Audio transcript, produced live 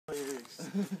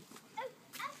Good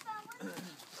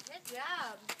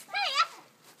job.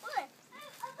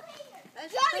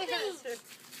 That's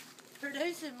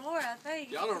producing more, I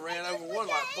think. Y'all done ran over one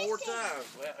like 4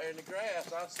 times out there in the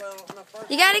grass. I saw it on the first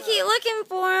You gotta time. keep looking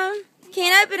for them.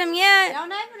 Can't open them yet.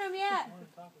 Don't open them yet.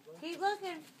 Keep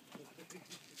looking.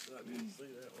 I didn't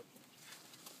see that one.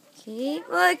 Keep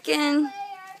looking.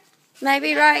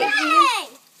 Maybe right here.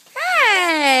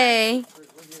 Hey!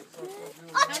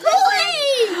 A toy!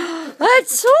 A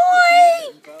toy!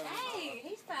 Hey,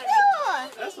 he's fine.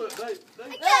 That's what they I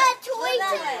got a toy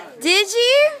too. Did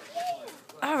you?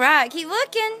 All right, keep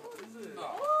looking.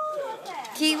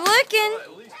 Keep looking.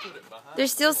 at least put it behind.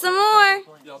 There's still some more.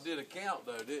 Y'all did a count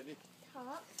though, didn't you?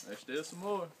 There's still some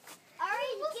more.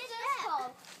 Alright, get this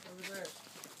called. Over there.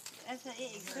 That's an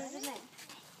egg. Put it in there.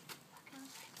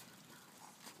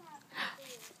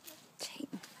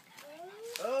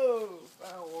 Oh,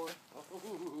 found one.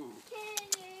 Ooh.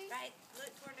 Right,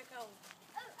 look for Nicole.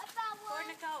 I found For one.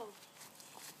 Nicole.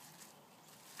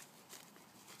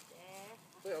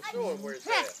 There. Well, show him where it's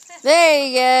at. There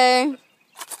you go.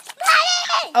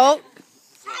 Oh,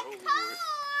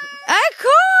 a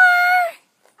car!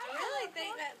 I really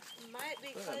think that might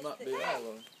be That close might to be that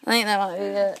one. I think that might be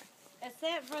it.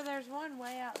 Except for there's one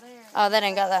way out there. Oh, that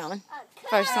ain't got that one.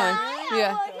 First one.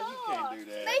 Yeah. Oh, you can't do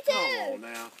that. Me too. Come on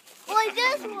now. Like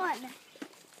this one.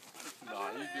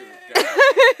 Nah, you do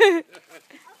it.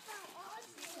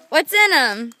 What's in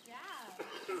them?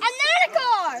 Another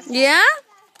car. Yeah?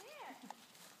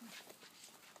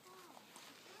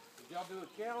 Did y'all do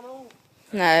a count on?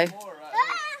 No. More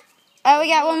right Oh, we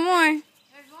got one more.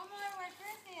 There's one more where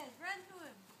Chris is. Run to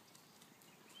him.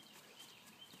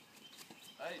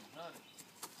 Hey, honey.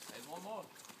 There's one more.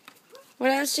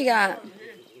 What else you got? Over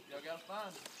here. Y'all gotta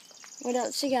find it. What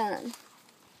else you got?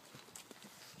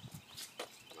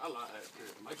 I like that too.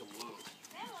 Make them look.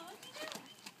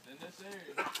 In this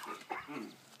area.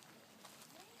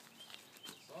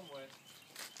 Somewhere.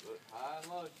 Look high and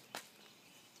low.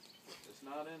 It's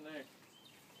not in there.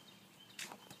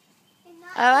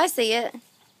 Oh, I see it.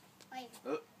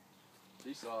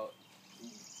 She saw it.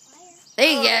 There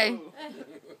you go.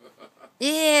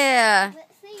 Yeah.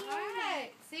 Let's see.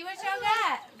 Alright, see what y'all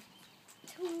got.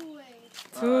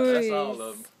 Toys. Alright, that's all of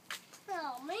them.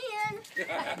 Oh man.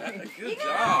 Good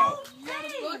job.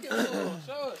 Hey,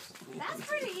 Show us. that's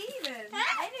pretty easy.